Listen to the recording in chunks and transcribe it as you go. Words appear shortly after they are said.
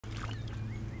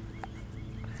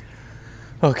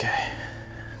Okay,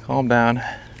 calm down.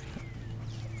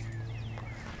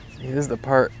 See, this is the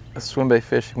part of swim bait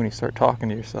fishing when you start talking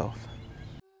to yourself.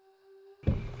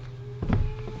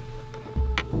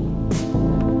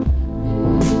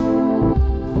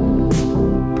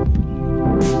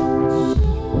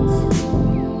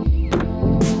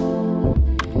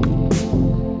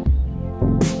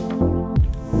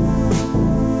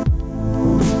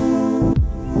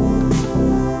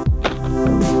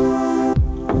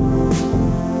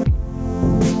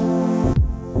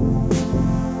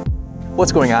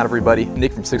 What's going on, everybody?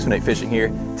 Nick from 618 Fishing here.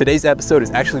 Today's episode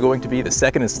is actually going to be the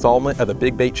second installment of the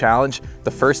Big Bait Challenge.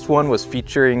 The first one was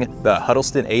featuring the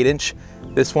Huddleston 8-inch.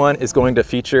 This one is going to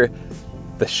feature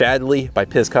the Shadley by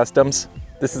Piz Customs.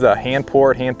 This is a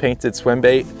hand-poured, hand-painted swim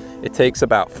bait. It takes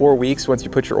about 4 weeks once you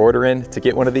put your order in to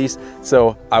get one of these.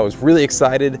 So I was really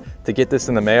excited to get this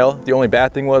in the mail. The only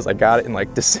bad thing was I got it in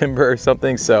like December or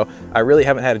something, so I really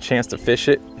haven't had a chance to fish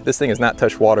it. This thing has not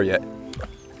touched water yet.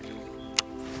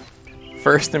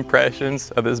 First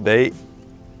impressions of this bait,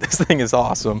 this thing is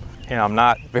awesome. And I'm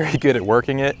not very good at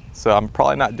working it, so I'm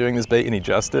probably not doing this bait any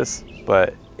justice,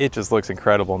 but it just looks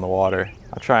incredible in the water.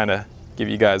 I'm trying to give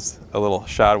you guys a little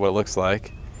shot of what it looks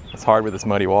like. It's hard with this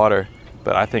muddy water,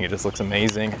 but I think it just looks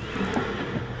amazing.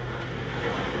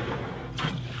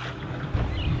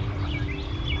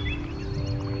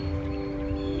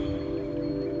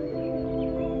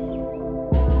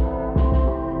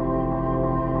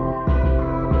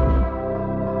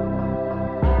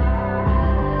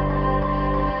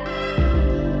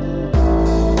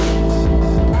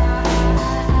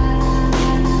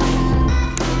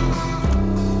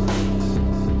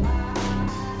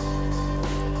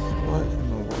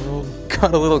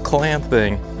 Got a little clam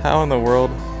thing. How in the world?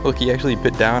 Look, he actually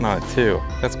bit down on it too.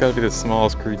 That's gotta be the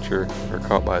smallest creature ever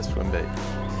caught by a swim bait.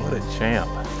 What a champ.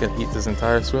 He's gonna eat this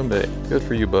entire swim bait. Good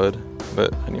for you, bud.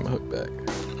 But I need my hook back.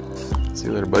 See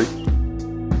you later, buddy.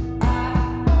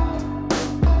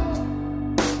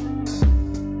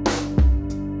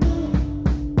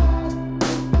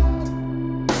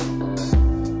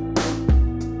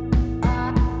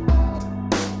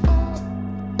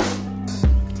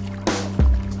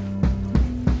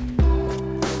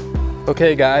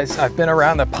 Okay guys, I've been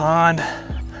around the pond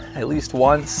at least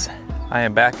once. I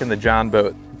am back in the John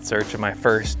boat in search of my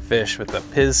first fish with the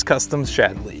Piz Customs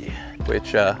Shadley,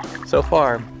 which so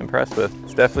far I'm impressed with.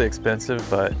 It's definitely expensive,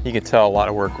 but you can tell a lot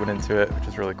of work went into it, which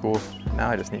is really cool. Now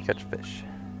I just need to catch a fish.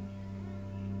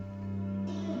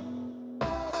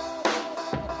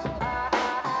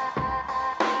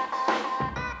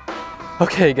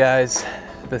 Okay guys,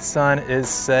 the sun is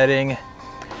setting.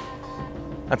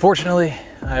 Unfortunately,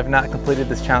 I have not completed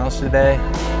this challenge today.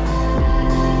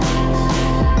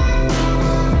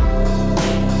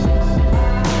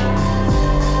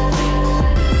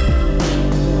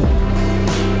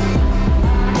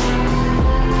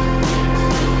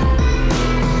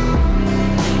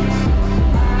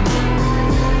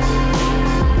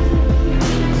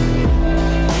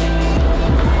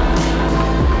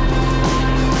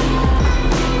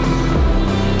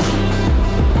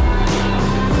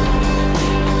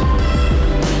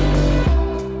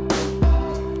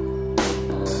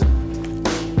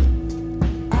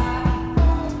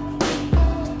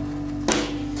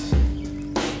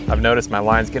 I've noticed my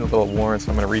line's getting a little worn,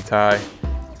 so I'm gonna retie.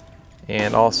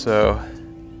 And also,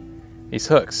 these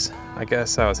hooks. I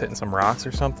guess I was hitting some rocks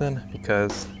or something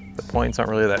because the points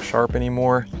aren't really that sharp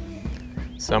anymore.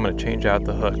 So I'm gonna change out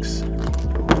the hooks.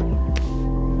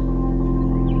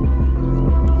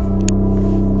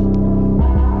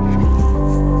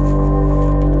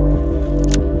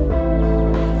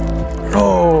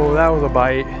 Oh, that was a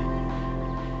bite.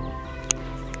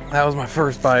 That was my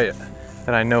first bite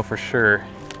that I know for sure.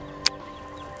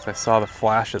 I saw the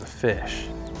flash of the fish.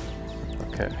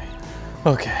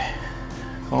 Okay,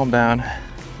 calm down.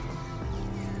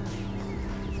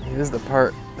 See, this is the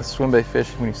part of swim bait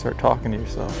fishing when you start talking to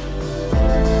yourself.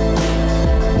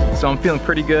 So I'm feeling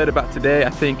pretty good about today.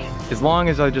 I think as long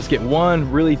as I just get one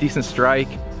really decent strike,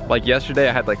 like yesterday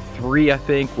I had like 3, I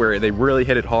think, where they really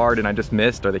hit it hard and I just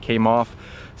missed or they came off.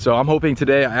 So I'm hoping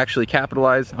today I actually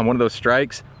capitalize on one of those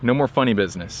strikes. No more funny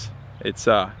business. It's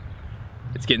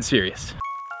getting serious.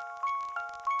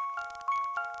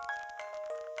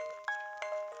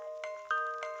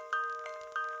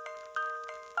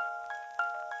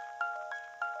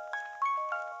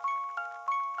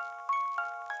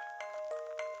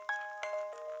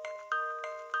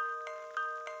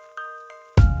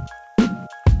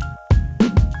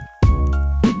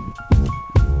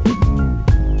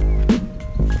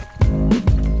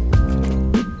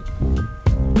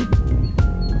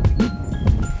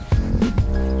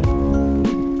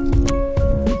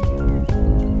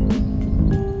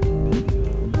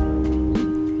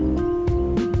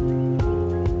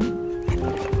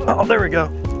 there we go.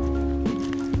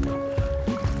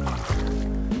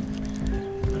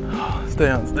 Stay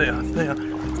on, stay on, stay on,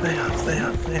 stay on, stay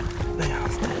on, stay on, stay on,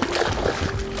 stay on.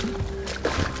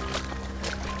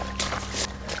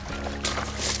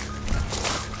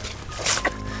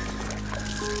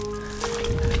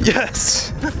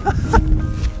 Yes!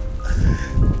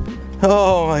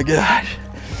 Oh my gosh.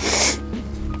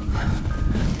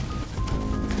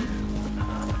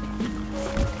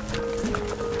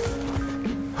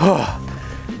 Oh,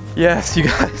 yes, you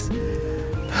guys.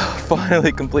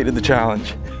 Finally completed the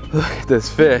challenge. Look at this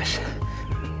fish.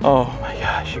 Oh my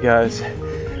gosh, you guys.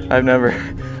 I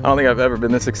don't think I've ever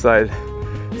been this excited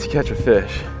to catch a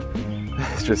fish.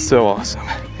 It's just so awesome.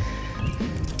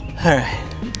 All right.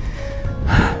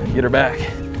 Get her back.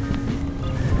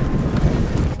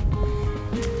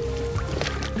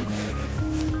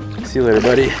 See you later,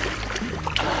 buddy.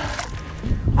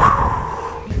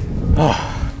 Oh.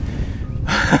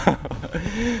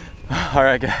 All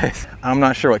right, guys. I'm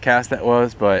not sure what cast that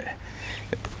was, but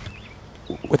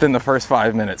within the first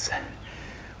 5 minutes,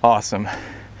 awesome.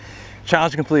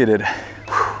 Challenge completed.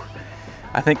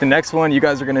 I think the next one you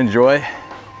guys are gonna enjoy.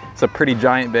 It's a pretty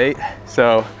giant bait,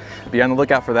 so be on the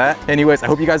lookout for that. Anyways, I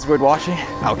hope you guys enjoyed watching.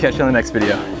 I'll catch you on the next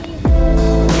video.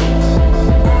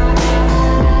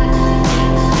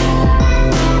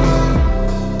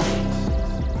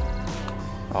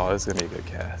 Oh, this is gonna be a good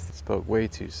cast. Spoke way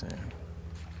too soon.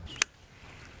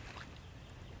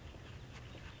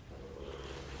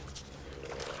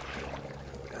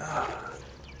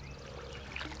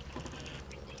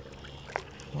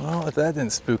 Well, if that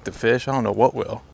didn't spook the fish, I don't know what will.